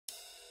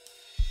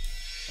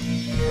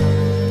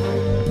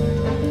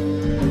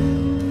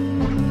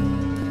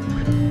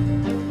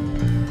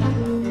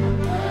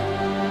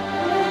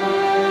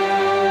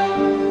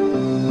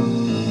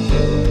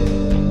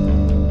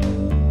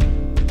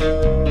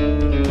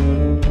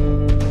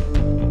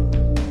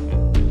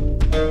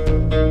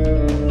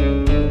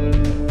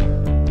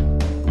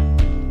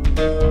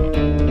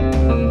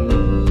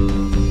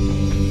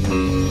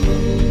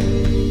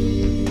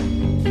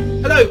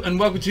And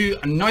welcome to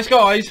Nice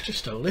Guys,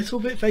 just a little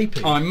bit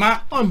vapey. I'm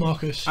Matt. I'm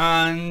Marcus.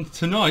 And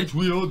tonight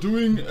we are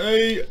doing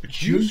a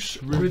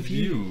juice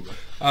review.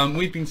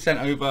 We've been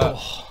sent over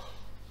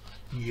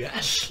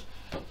yes,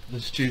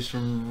 this juice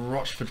from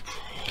Rochford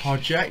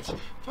project.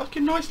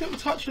 Fucking nice little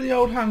touch with the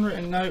old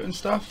handwritten note and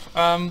stuff.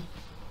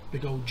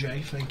 Big old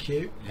J, thank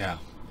you. Yeah,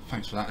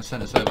 thanks for that. And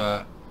sent us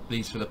over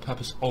these for the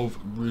purpose of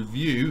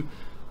review.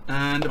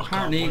 And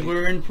apparently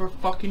we're in for a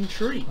fucking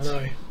treat.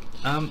 I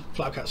know.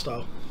 Flat cat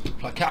style.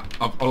 Flat cap.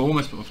 I've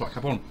almost put my flat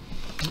cap on.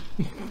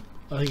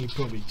 I think he'd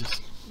probably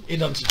just...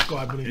 He'd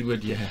unsubscribe, wouldn't he? He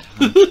would, yeah.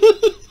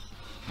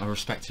 I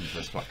respect him for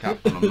his flat cap,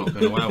 and I'm not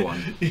going to wear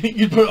one.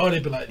 You'd put it on,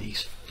 he'd be like,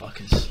 these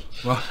fuckers.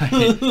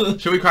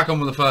 Right. Shall we crack on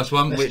with the first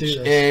one, which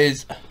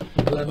is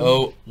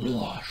Lemon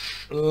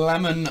Lush.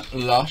 Lemon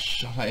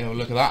Lush. I'll let you have a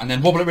look at that, and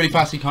then wobble it really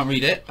fast so you can't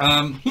read it.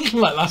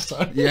 Like last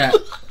time. Yeah.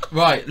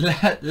 Right.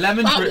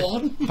 Lemon. That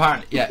one.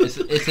 Apparently, yeah.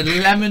 It's a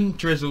lemon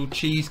drizzle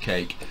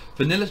cheesecake.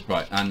 Vanilla,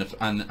 right, and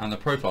the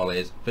profile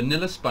is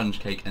vanilla sponge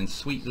cake and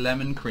sweet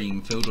lemon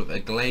cream filled with a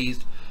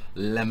glazed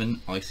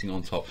lemon icing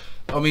on top.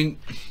 I mean,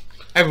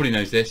 everybody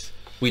knows this.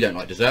 We don't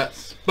like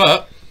desserts,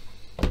 but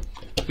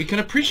we can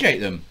appreciate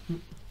them.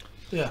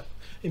 Yeah,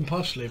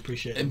 impartially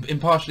appreciate them.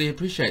 Impartially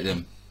appreciate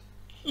them.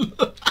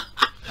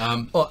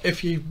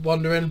 If you're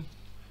wondering,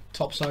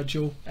 topside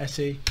dual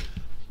SE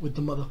with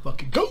the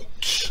motherfucking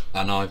goat.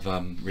 And I've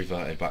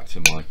reverted back to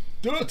my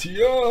dirty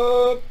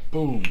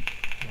boom.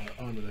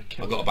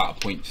 I've got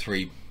about a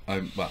 0.3,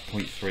 about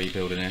 0.3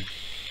 building here.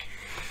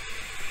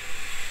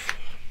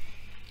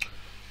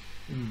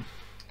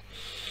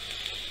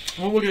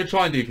 What we're going to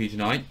try and do for you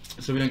tonight,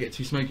 so we don't get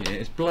too smoky in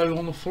it, is blow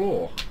on the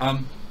floor.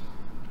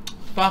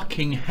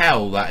 Fucking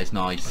hell, that is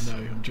nice. I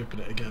know, I'm dripping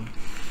it again.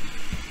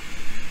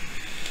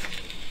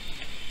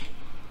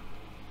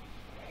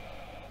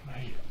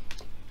 Mate.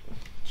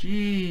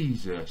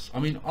 Jesus. I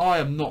mean, I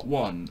am not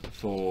one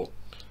for...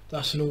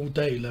 That's an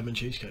all-day lemon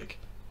cheesecake.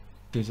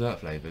 Dessert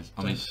flavours.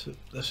 I mean,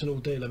 that's an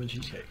all-day lemon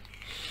cheesecake.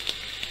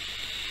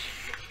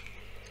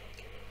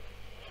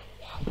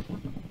 Wow.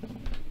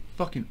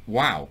 Fucking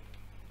wow.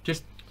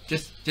 Just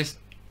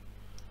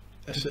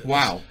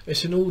wow.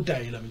 It's an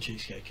all-day lemon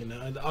cheesecake, and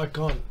I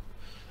can't.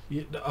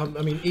 I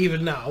mean,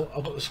 even now,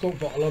 I've got the squat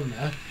bottle on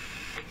there.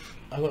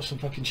 I've got some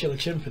fucking chili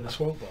chimp in the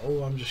squat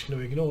bottle. I'm just going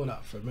to ignore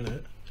that for a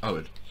minute. I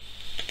would.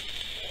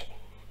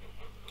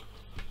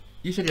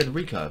 You said you had a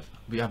recurve,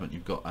 but you haven't.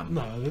 You've got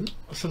No, I didn't.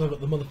 I said I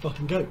got the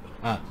motherfucking goat.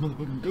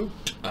 Motherfucking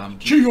goat.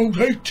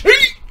 G-O-A-T.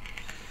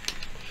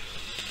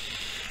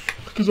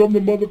 Because I'm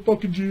the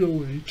motherfucking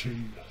G-O-A-T.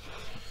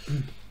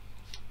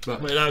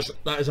 But mate,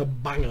 that is a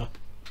banger.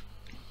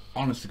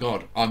 Honest to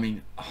God, I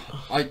mean,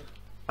 I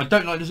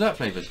don't like dessert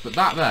flavours, but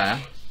that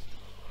there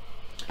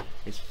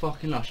is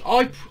fucking lush.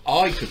 I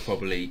could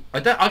probably,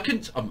 I'm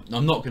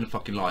not going to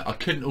fucking lie, I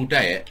couldn't all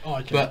day it,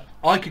 but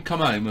I could come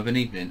home of an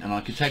evening and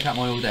I could take out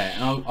my all day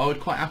and I would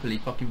quite happily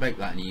fucking vape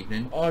that in the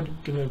evening. I'm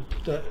gonna,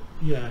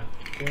 yeah,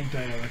 all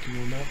day I reckon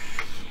on that.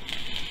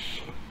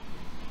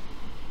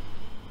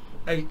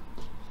 8.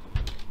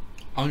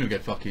 I'm gonna go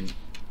fucking.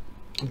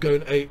 I'm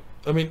going 8.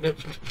 I mean,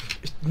 it's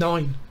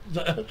 9.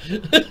 I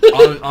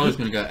was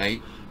gonna go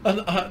 8. And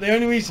the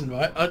only reason,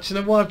 right? Do you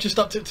know why I've just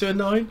upped it to a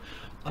 9?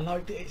 I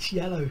like that it's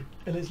yellow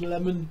and it's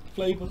lemon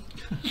flavour.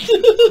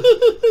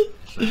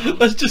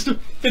 That's just a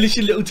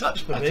finishing little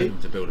touch for me. I took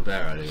him to build a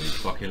bear earlier. He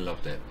fucking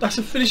loved it. That's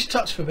a finishing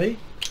touch for me,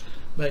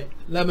 mate.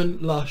 Lemon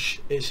lush.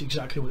 It's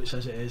exactly what it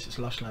says it is. It's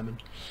lush lemon.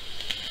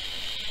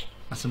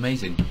 That's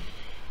amazing.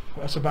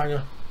 That's a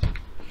banger.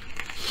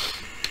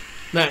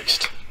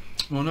 Next.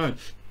 Oh no.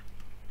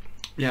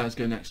 Yeah, let's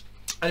go next.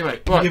 Anyway,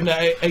 right. You giving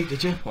it 8,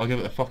 did you? I'll give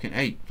it a fucking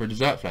 8 for a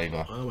dessert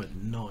flavour. I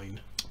went 9.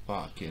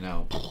 Fucking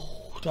hell.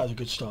 That was a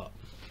good start.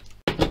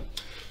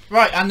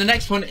 Right, and the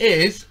next one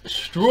is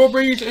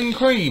strawberries and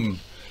cream.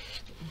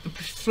 The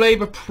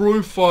flavour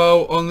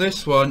profile on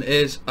this one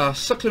is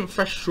succulent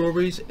fresh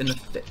strawberries in a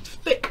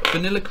thick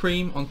vanilla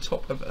cream on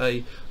top of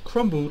a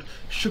crumbled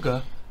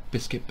sugar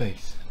biscuit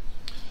base.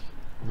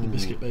 The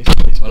biscuit base.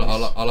 I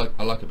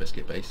like a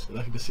biscuit base. You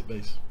like a biscuit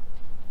base?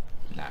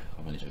 No,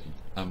 I'm only joking.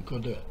 Go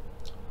on, do it.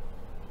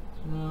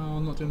 No,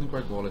 I'm not doing the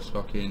Greg Wallace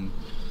fucking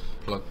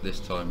plug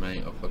this time,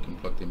 mate. I've fucking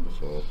plugged in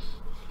before.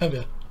 Have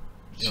you?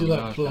 You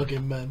like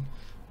plugging men.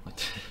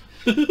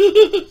 Second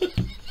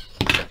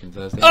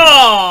Thursday.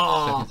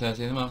 Oh! Second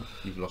Thursday of the month.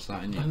 You've lost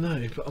that, haven't you? I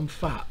know, but I'm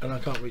fat and I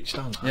can't reach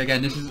down. Yeah,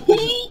 again, this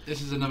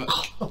is another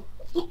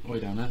way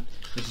down there.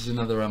 This is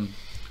another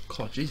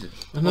God, Jesus.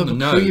 Another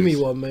creamy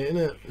one, mate, isn't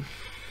it?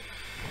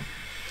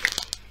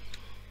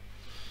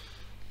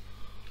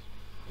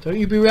 Don't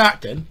you be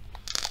reacting.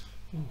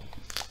 Ooh.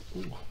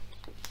 Ooh.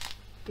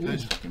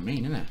 That's fucking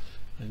mean, isn't it?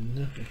 I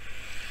know.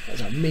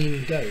 That's a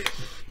mean goat.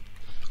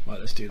 Right,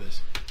 let's do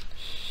this.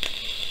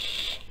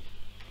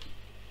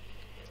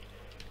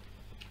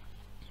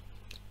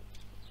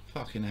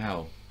 Fucking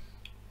hell.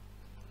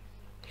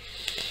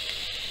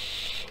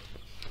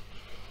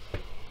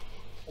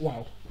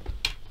 Wow.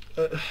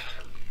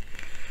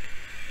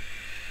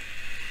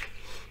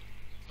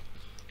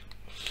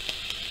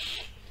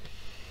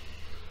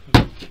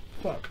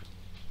 Fuck.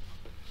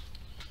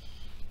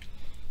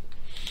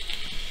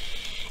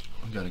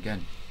 I'm going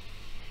again.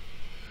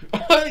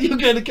 You're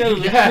going again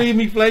with a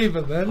creamy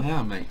flavour then? I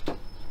am, mate.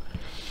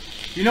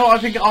 You know what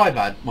I think I've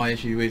had my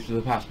issue with for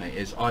the past, mate,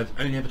 is I've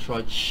only ever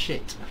tried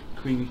shit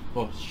creamy,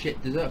 well,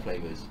 shit dessert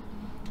flavours.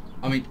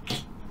 I mean,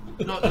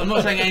 I'm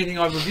not saying anything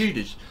I've reviewed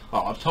is,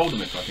 I've told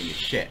them if I think it's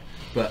shit,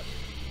 but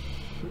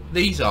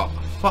these are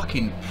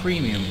fucking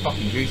premium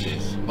fucking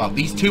juices. Well,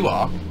 these two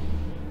are.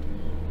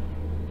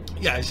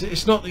 Yeah,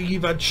 it's not that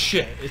you've had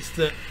shit, it's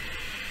that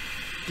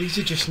these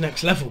are just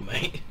next level,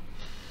 mate.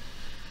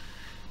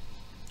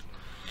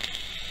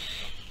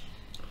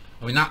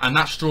 I mean,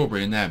 that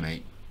strawberry in there,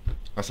 mate,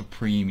 that's a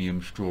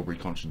premium strawberry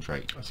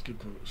concentrate. That's a good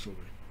quality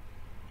strawberry.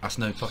 That's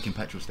no fucking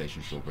petrol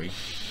station strawberry.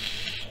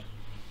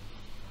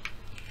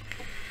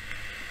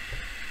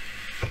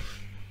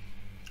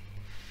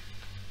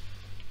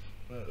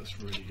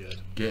 That's really good.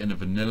 Getting the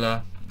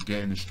vanilla,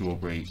 getting the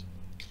strawberry.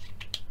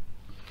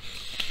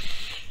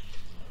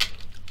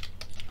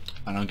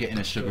 And I'm getting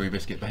a sugary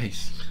biscuit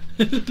base.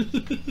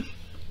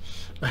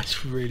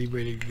 That's really,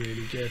 really,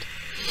 really good.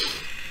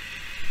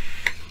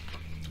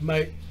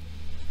 Mate.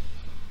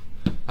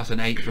 That's an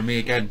 8 from me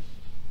again.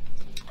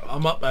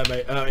 I'm up there,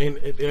 mate. I mean,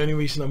 the only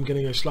reason I'm going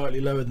to go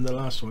slightly lower than the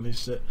last one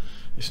is that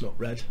it's not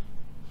red.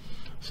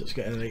 So it's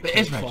getting an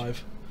 8.5.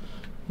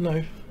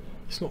 No,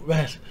 it's not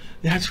red.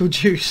 The actual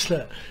juice,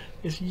 that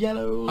is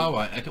yellow. Oh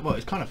right, okay, well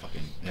it's kind of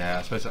fucking, yeah,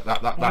 I suppose that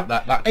colour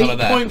there.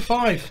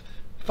 8.5.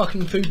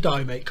 Fucking food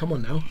dye, mate. Come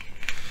on now.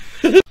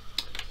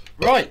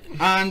 Right,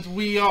 and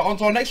we are on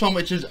to our next one,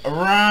 which is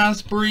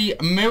raspberry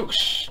milk.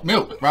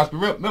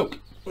 Raspberry milk.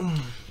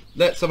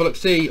 Let's have a look.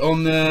 See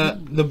on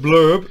the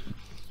blurb.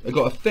 I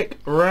got a thick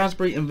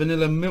raspberry and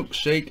vanilla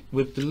milkshake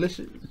with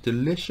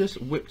delicious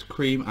whipped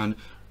cream and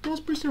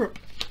raspberry syrup.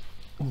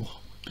 Oh,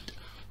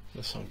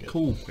 that sounds good.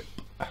 Cool whip.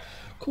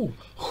 Cool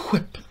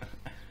whip.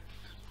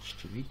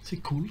 Say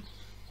cool.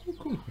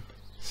 Cool whip.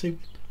 Say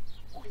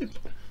whip.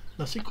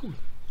 No, say cool.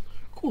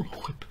 Cool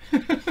whip.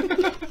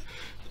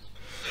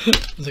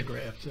 That's a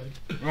great episode.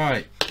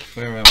 Right,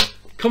 where are we?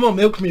 Come on,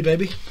 milk me,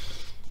 baby.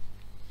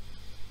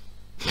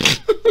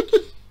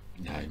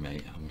 No,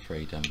 mate, I'm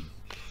afraid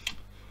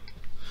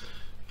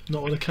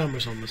not when the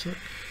camera's on, was it?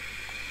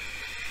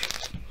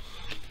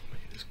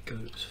 This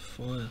goat's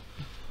fire.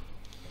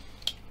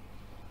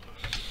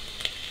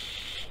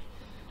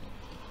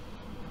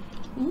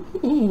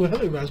 Ooh,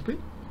 hello, raspberry.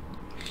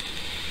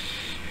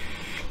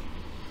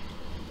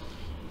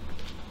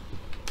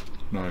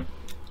 No.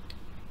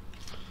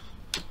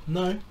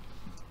 No.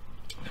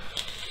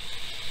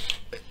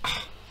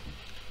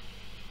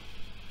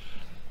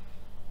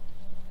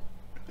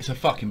 It's a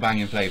fucking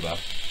banging flavour.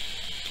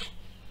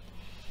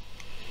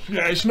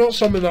 Yeah, it's not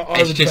something that I would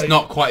vape. It's just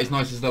not quite as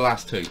nice as the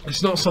last two.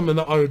 It's not something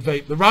that I would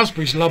vape. The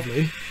raspberry's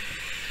lovely,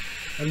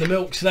 and the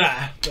milk's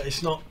there, but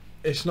it's not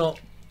a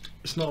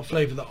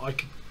flavour that I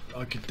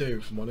could do,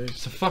 if I'm honest.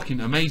 It's a fucking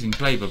amazing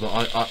flavour, but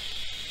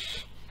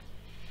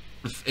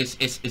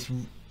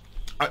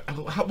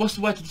what's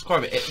the word to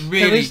describe it? It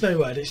really. There is no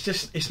word. It's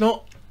just it's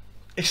not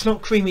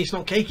creamy. It's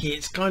not cakey.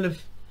 It's kind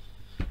of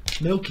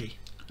milky.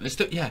 It's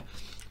still, yeah.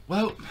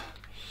 Well,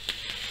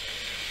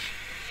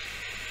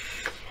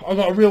 I've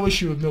got a real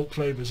issue with milk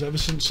flavours ever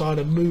since I had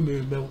a moo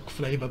moo milk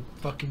flavour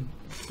fucking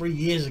 3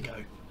 years ago,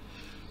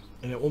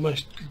 and it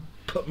almost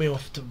put me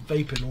off to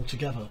vaping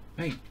altogether.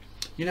 Hey,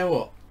 you know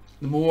what?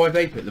 The more I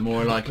vape it, the more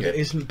I like but it.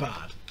 It isn't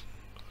bad.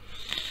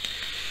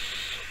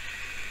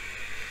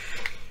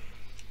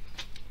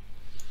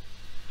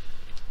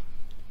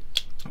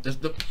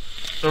 The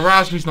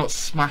raspberry's not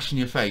smashing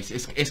your face.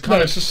 It's kind No,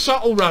 of. it's a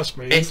subtle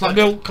raspberry. It's like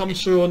milk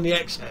comes through on the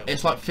exhale.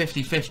 It's like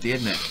 50-50,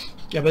 isn't it?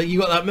 Yeah, but you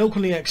got that milk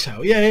on the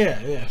exhale.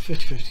 Yeah.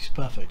 50-50 is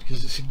perfect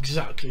because it's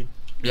exactly.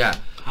 Yeah.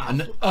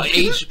 And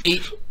each.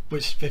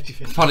 Which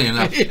 50-50. Funny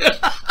enough. Do you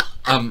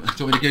want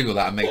me to Google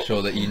that and make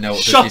sure that you know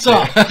what? Shut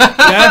up!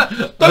 Yeah.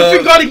 Don't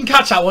think I didn't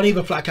catch that one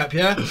either, Flat Cap.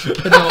 Yeah.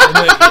 Fucking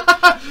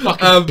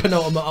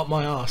penultimate up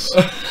my ass.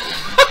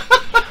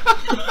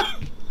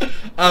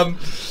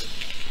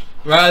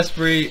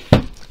 Raspberry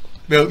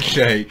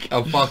milkshake.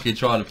 I'm fucking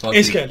trying to fucking.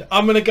 It's good.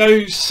 I'm gonna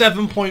go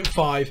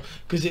 7.5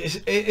 because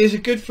it is a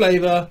good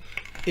flavour.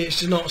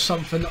 It's not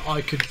something that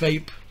I could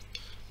vape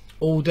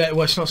all day.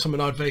 Well, it's not something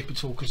I'd vape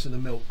at all because of the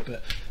milk.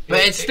 But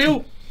it's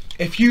still.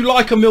 If you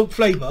like a milk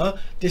flavour,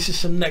 this is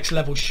some next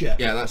level shit.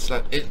 Yeah, that's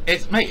like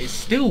it's mate. It's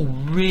still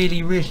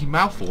really, really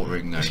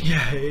mouth-watering though.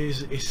 Yeah, it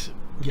is. It's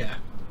yeah.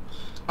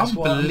 That's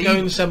why I'm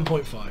going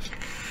 7.5.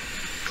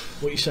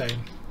 What are you saying?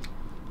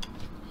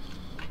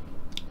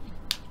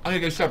 I'm gonna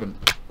go 7.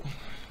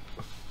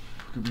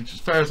 As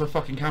fair as I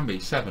fucking can be.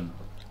 7.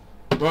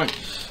 Right,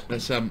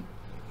 let's get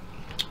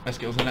on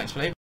to the next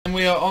flavour. And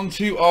we are on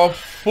to our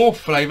fourth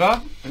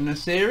flavour in the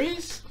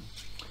series.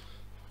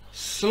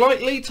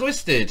 Slightly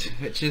twisted,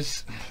 which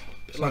is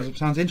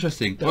sounds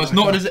interesting. Well, it's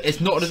not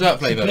a dessert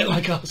flavour. A bit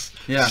like us.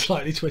 Yeah.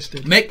 Slightly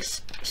twisted.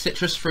 Mix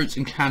citrus fruits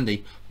and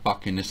candy.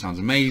 Fucking, this sounds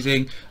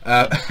amazing.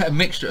 A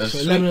mixture of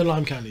lemon and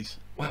lime candies.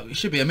 Well, it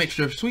should be a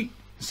mixture of sweet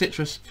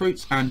citrus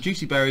fruits and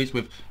juicy berries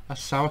with a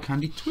sour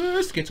candy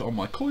twist. Get it on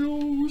my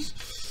coils.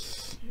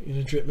 You're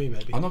gonna drip me,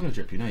 baby. I'm not gonna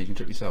drip you. No, you can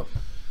drip yourself.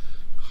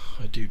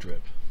 I do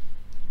drip.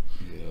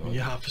 Yeah. When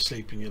you're half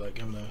asleep and you're like,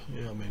 you know what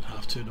I mean,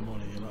 1:30 in the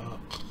morning, you're like, oh.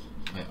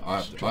 Yeah,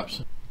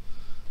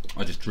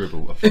 I just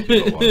dribble a fucking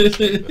lot while I'm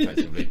asleep,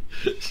 effectively.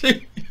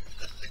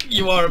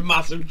 You are a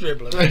massive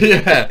dribbler.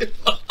 Yeah.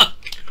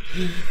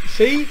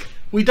 See,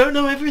 we don't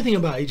know everything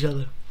about each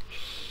other.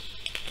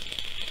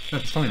 No,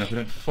 it's funny enough, we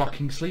don't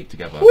fucking sleep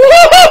together.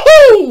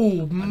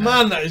 Woohoo!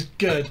 Man, that is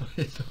good.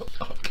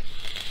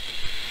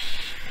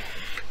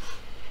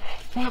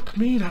 Fuck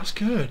me, that's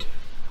good.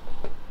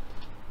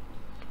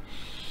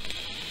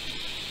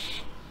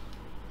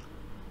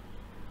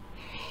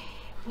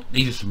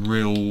 These are some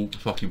real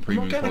fucking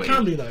premium I'm not getting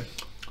quality. a candy though.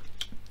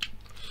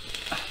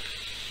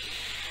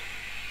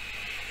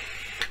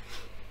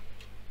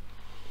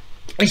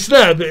 It's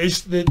there, but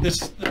it's the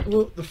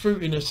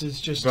fruitiness is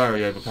just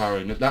very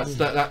overpowering. That's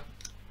that.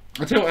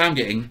 I tell you what I'm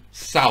getting: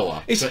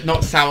 sour, but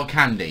not sour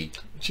candy.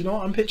 Do you know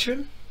what I'm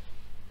picturing?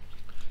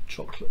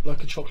 Chocolate,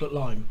 like a chocolate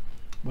lime,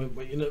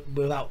 you know,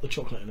 without the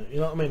chocolate in it. You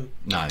know what I mean?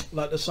 No.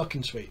 Like the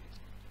sucking sweet.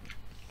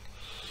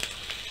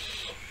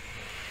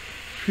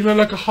 You know,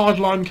 like a hard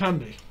lime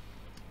candy.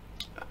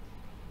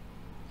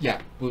 Yeah,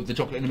 with the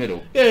chocolate in the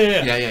middle.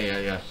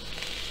 Yeah.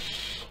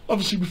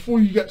 Obviously, before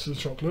you get to the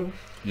chocolate.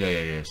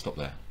 Yeah. Stop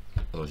there.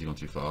 Otherwise, you've gone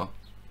too far.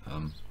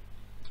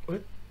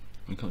 What?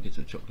 We can't get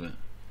to the chocolate.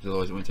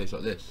 Otherwise, it won't taste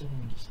like this.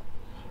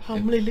 How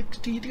many licks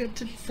do you get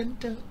to the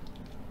centre?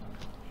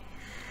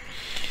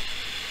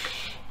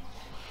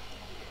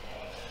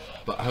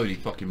 But holy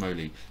fucking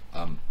moly.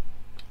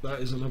 That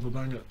is another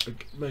banger,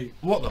 mate.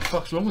 What the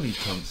fuck's wrong with these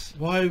cunts?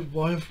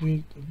 Why have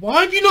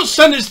you not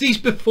sent us these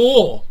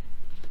before?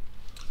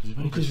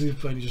 Because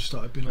we've only just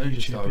started being on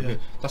YouTube. Yeah.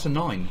 That's a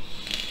 9.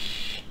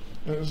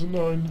 It is a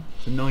 9.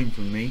 It's a 9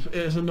 from me. It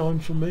is a 9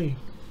 from me.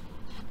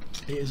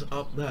 It is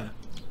up there.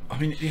 I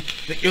mean,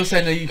 you're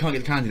saying that you can't get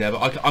the candy there,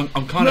 but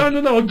I'm kind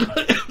of... No.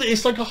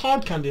 It's like a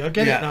hard candy. I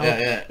get it now.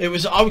 Yeah. It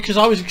was because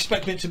I was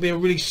expecting it to be a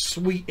really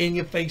sweet in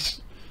your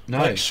face,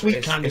 like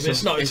sweet candy. But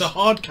it's not. It's a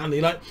hard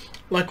candy,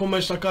 like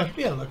almost like a hard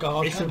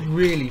candy. It's a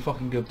really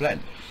fucking good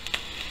blend.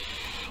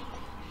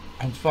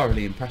 I'm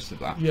thoroughly impressed with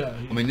that. Yeah.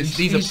 I mean,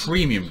 these are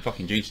premium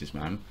fucking juices,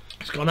 man.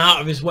 He's gone out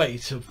of his way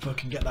to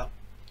fucking get that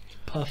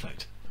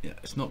perfect. Yeah,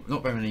 it's not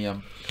very many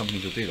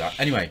companies will do that.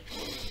 Anyway,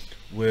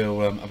 we'll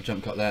have a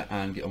jump cut there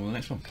and get on with the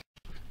next one.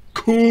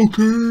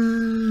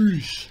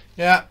 Cookies.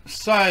 Yeah.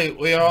 So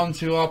we are on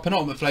to our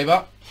penultimate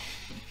flavour,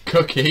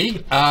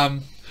 cookie.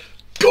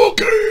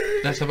 Cookie.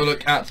 Let's have a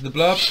look at the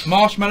blurb.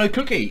 Marshmallow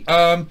cookie.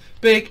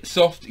 Big,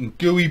 soft and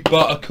gooey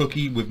butter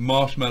cookie with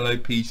marshmallow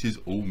pieces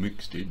all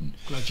mixed in.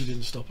 Glad you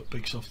didn't stop at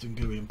big, soft and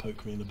gooey and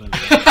poke me in the belly.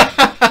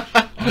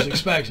 I was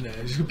expecting it.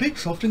 It's big,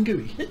 soft and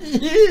gooey.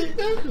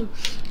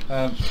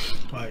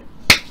 Right.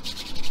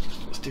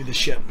 Let's do this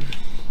shit.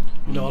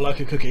 You know I like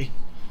a cookie.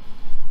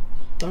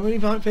 Don't really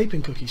like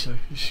vaping cookies, so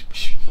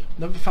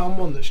never found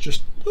one that's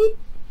just.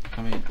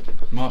 I mean,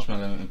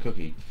 marshmallow and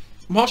cookie.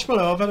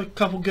 Marshmallow. I've had a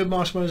couple good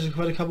marshmallows. I've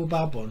had a couple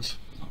bad ones.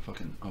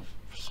 I've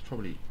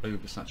probably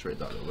oversaturated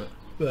that a little bit.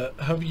 But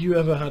have you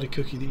ever had a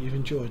cookie that you've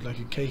enjoyed, like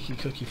a cakey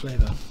cookie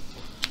flavour?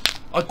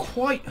 I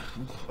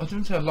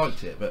don't say I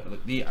liked it,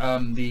 but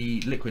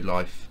the Liquid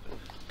Life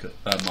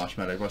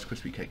marshmallow Rice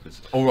Krispie cake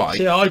was alright.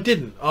 See, I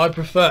didn't. I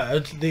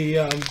preferred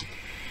the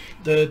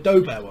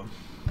Dough Bear one.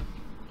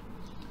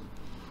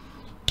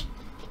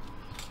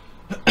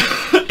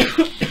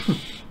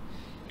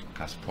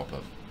 That's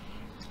proper.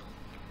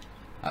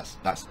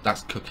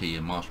 That's cookie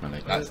and marshmallow.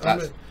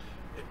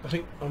 I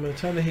think I'm going to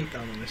turn the heat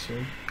down on this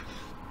one.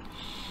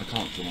 I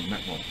can't do my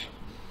neck one.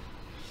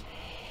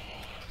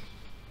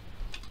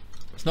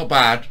 It's not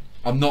bad.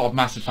 I'm not a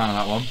massive fan of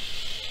that one.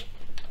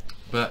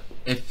 But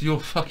if you're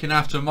fucking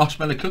after a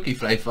marshmallow cookie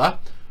flavour,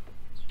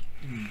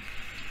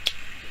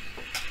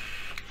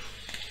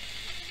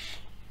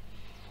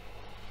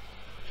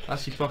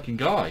 that's your fucking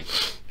guy.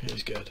 It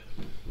is good.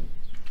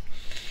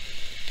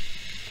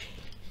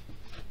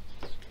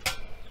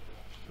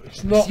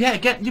 It's not. Yeah,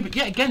 again,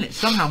 it's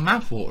somehow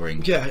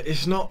mouth-watering. Yeah,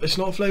 it's not a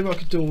flavour I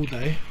could do all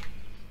day.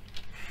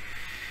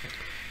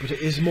 But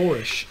it is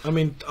moreish. I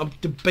mean, I'm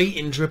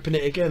debating dripping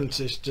it again. It's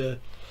just. Yeah,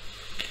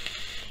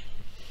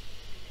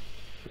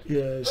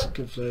 it's a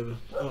good flavour.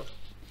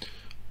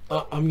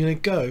 I'm gonna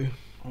go.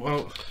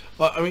 Well,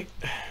 I mean,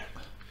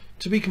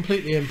 to be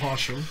completely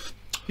impartial,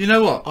 you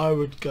know what? I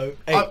would go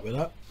 8 with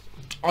that.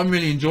 I'm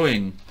really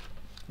enjoying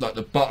like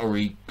the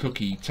buttery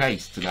cookie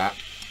taste to that,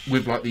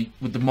 with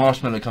the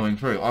marshmallow coming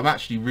through. I'm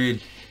actually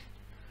really.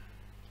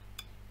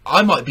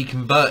 I might be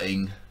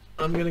converting.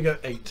 I'm gonna go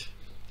 8.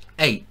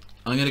 8.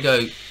 I'm gonna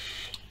go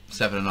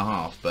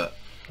 7.5, but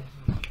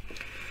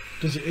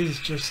because it is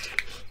just,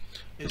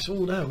 it's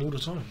all there all the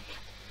time.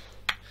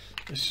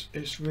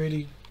 It's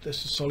really,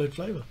 it's a solid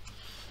flavour.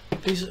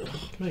 These are,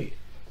 oh, mate.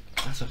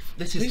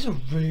 These are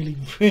really,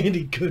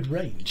 really good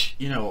range.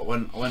 You know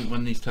what?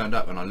 When these turned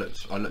up and I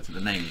looked at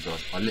the names,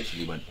 I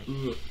literally went.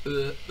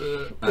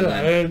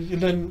 And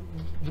then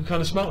we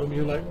kind of smelt them.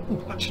 You're like,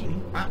 ooh,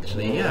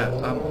 actually, yeah.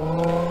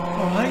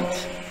 All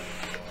right.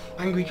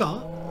 Angry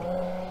Car.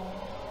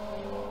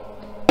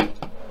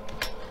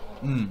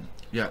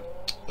 Yeah.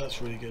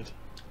 That's really good.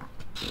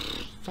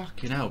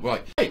 Fucking hell.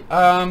 Right. Hey,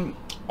 on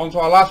to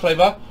our last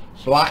flavour,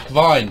 Black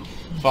Vine.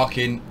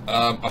 Fucking.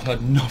 I've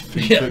heard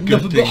nothing but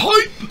good things.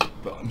 Hype.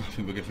 But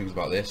nothing but good things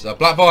about this.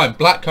 Black Vine,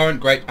 black currant,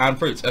 grape, and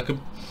fruits. A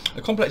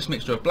complex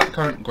mixture of black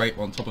currant and grape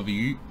on top of a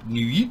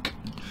unique,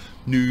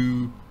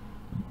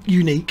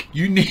 unique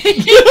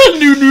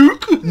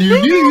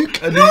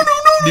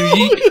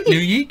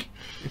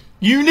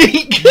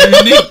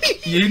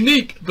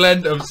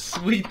blend of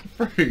sweet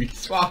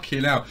fruits.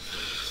 Fucking hell.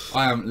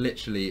 I am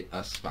literally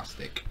a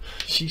spastic.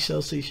 She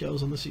sells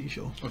seashells on the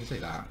seashore. I can say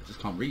that. I just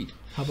can't read.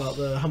 How about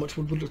how much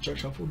wood the Jack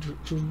Shuffle?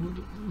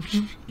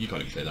 You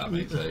can't even say that,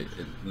 mate. So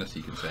unless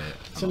you can say it.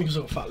 It's only because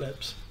I've got fat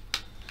lips.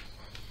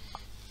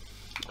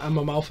 And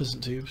my mouth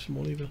isn't too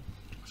small either.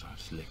 So I've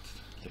just licked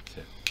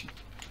it.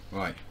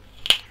 Right.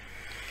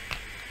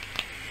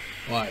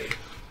 Right.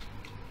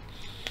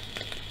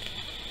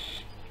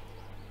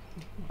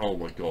 Oh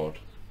my god.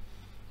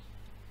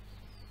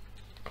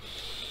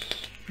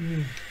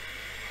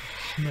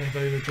 May have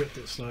over dripped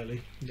it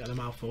slightly. You get a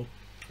mouthful.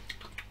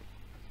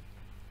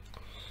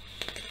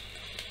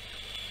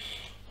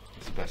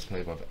 It's the best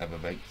flavour I've ever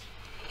vaped.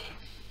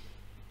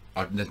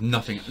 There's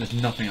nothing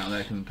out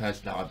there compared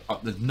to that.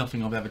 There's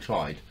nothing I've ever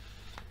tried.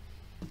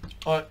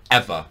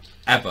 Ever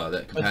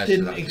that compares to that. I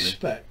didn't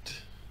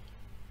expect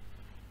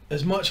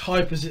as much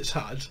hype as it's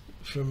had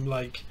from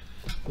like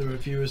the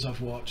reviewers I've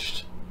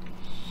watched.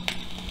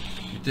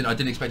 I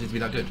didn't expect it to be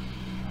that good.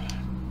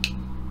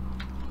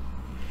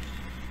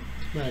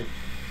 Mate.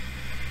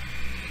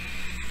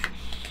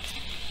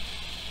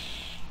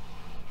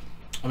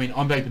 I mean,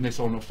 I'm vaping this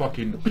on a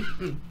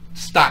fucking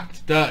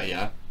stacked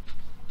dirtier,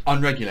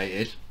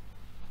 unregulated.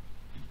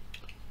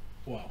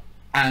 Wow.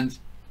 And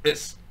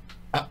it's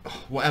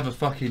whatever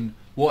fucking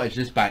wattage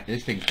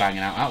this thing's banging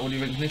out at. What do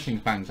you think this thing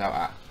bangs out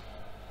at?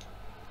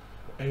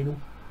 Anal.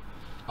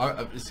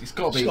 It's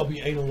got to be. It's got to be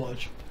anal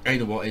wattage.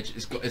 Anal wattage.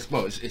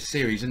 It's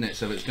series, isn't it?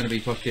 So it's going to be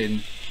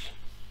fucking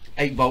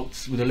 8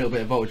 volts with a little bit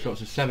of voltage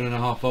drops of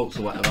 7.5 volts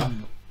or whatever.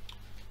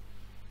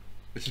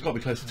 Which has got to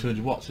be close to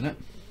 200 watts, isn't it?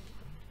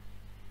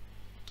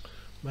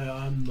 Mate,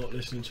 I'm not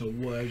listening to a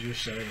word you're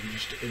saying. I'm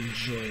just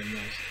enjoying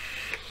this.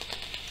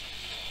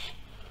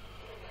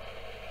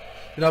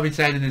 You know, I've been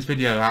saying in this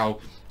video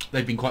how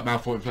they've been quite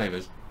mouth-watering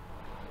flavours.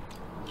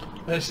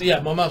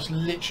 Yeah, my mouth's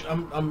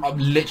literally. I'm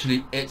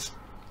literally.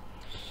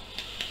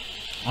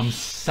 I'm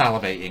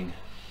salivating.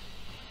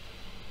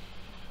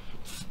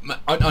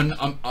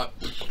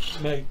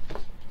 Mate.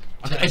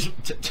 It's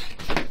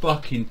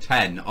fucking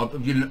 10. I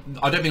don't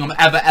think I'm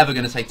ever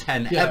going to say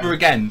 10 ever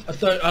again.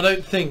 I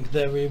don't think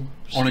there is.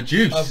 On a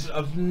juice.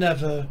 I've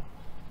never.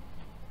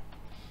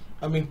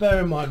 I mean,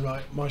 bear in mind,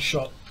 right? My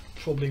shop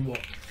probably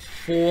what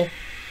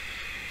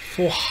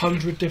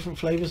 400 different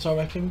flavours, I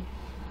reckon.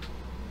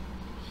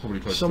 Probably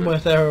close somewhere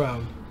to there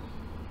around.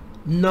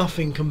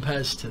 Nothing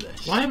compares to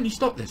this. Why haven't you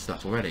stopped this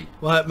stuff already?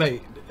 Well,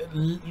 mate,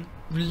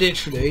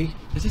 literally.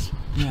 Is this?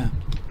 Yeah.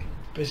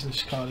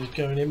 Business card is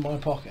going in my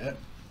pocket,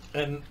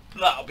 and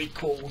that'll be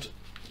called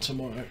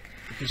tomorrow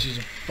because it's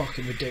a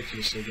fucking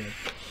ridiculously good.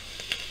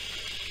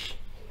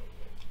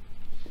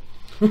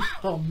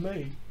 Oh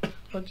mate,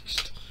 I'm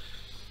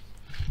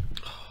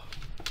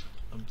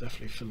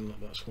definitely filling up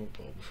that squat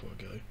bottle before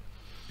I go.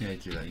 Yeah,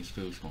 do that. You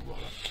still squat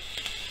bottle.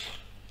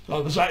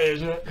 Oh, was that it,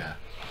 is it? Yeah.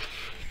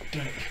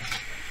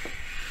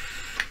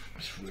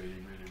 It's really,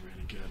 really,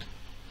 really good.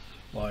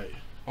 Like,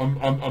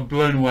 I'm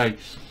blown away.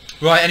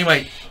 Right,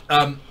 anyway,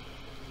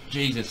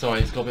 Jesus, sorry,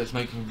 it's got a bit of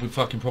smoke. We're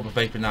fucking proper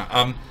vaping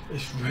that.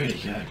 It's really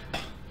good.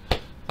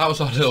 That was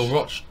our little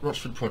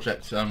Rochford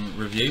project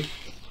review.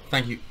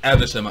 Thank you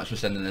ever so much for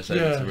sending this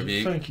over to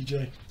review. Thank you,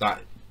 Jay.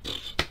 That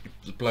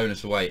has blown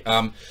us away.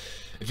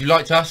 If you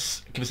liked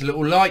us, give us a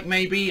little like,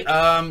 maybe.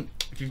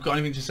 If you've got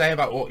anything to say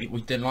about what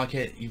we didn't like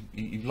it,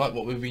 you like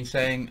what we've been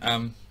saying,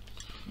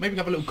 maybe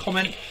have a little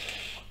comment.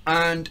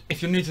 And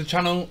if you're new to the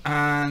channel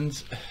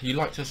and you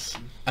liked us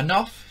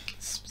enough,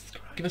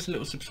 give us a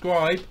little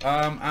subscribe,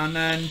 and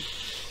then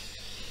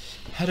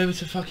head over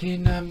to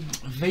fucking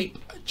Vape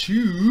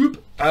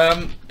Tube,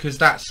 because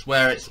that's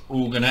where it's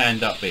all gonna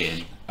end up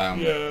being.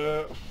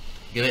 Yeah.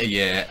 Give it a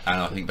year,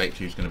 and I think Vape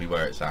Tube's gonna be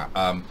where it's at.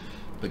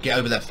 But get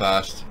over there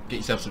first. Get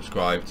yourself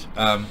subscribed.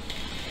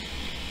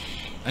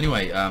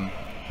 Anyway.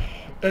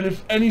 And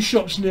if any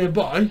shops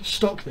nearby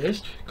stock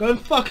this, go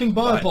and fucking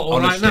buy a bottle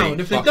right now.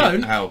 And if they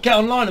don't, get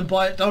online and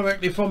buy it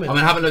directly from him. I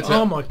mean, I haven't looked at.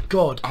 Oh my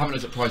god. I haven't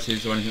looked at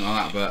prices or anything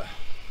like that, but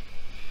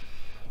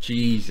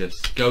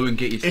Jesus, go and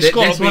get your. It's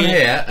got this to one be.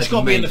 here. It's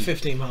got to be in the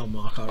 £15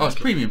 mark. Oh, it's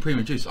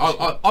premium juice.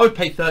 I would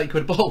pay 30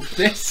 quid a bottle for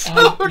this.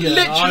 I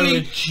literally.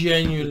 would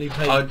genuinely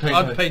pay.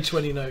 I'd pay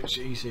 20 notes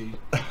easy.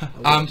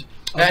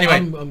 Anyway,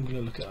 I'm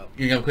gonna look it up.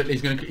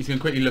 He's gonna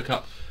quickly look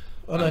up.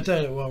 Oh no,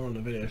 don't. While we're on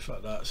the video,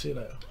 fuck that. See you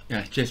later.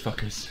 Yeah, cheers,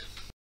 fuckers.